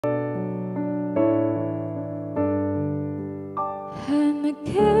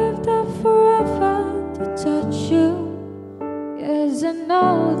touch you, 'cause I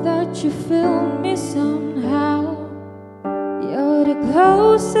know that you feel me somehow. You're the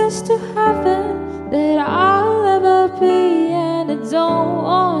closest to heaven that I'll ever be, and I don't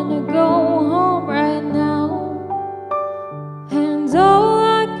wanna go home right now. And all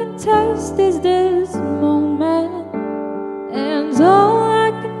I can taste is this moment, and all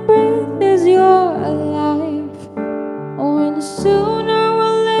I can breathe is your life. When sooner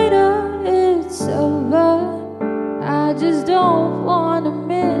or later it's over, I just don't wanna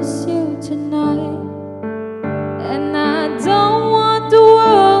miss you tonight. And I don't want the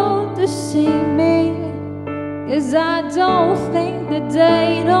world to see me, 'cause I don't think that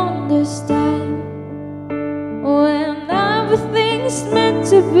they'd understand. When everything's meant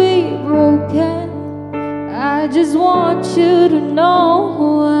to be broken, I just want you to know who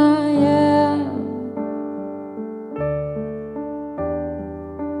I am.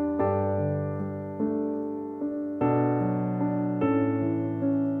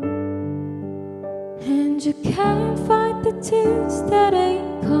 And you can't fight the tears that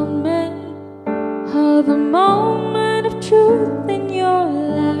ain't coming, or the moment of truth in your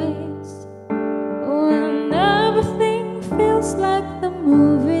lies. When everything feels like the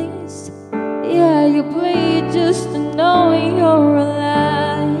movies, yeah, you bleed just to know you're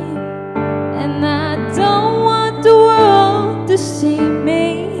alive. And I don't want the world to see me,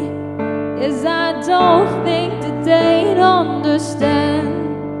 'cause I don't think that they'd understand.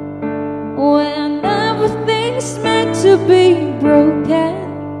 When everything's meant to be broken,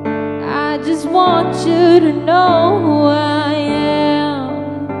 I just want you to know who I am.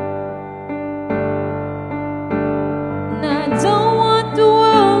 And I don't want the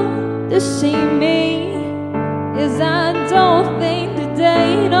world to see me, 'cause I don't think that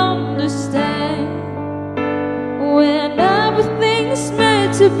they'd understand. When everything's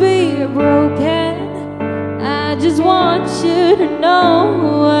meant to be broken, I just want you to know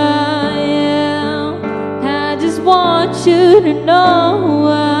who I am. I just want you to know who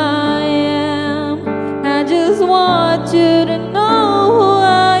I am. I just want you to know who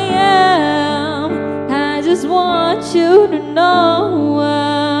I am. I just want you to know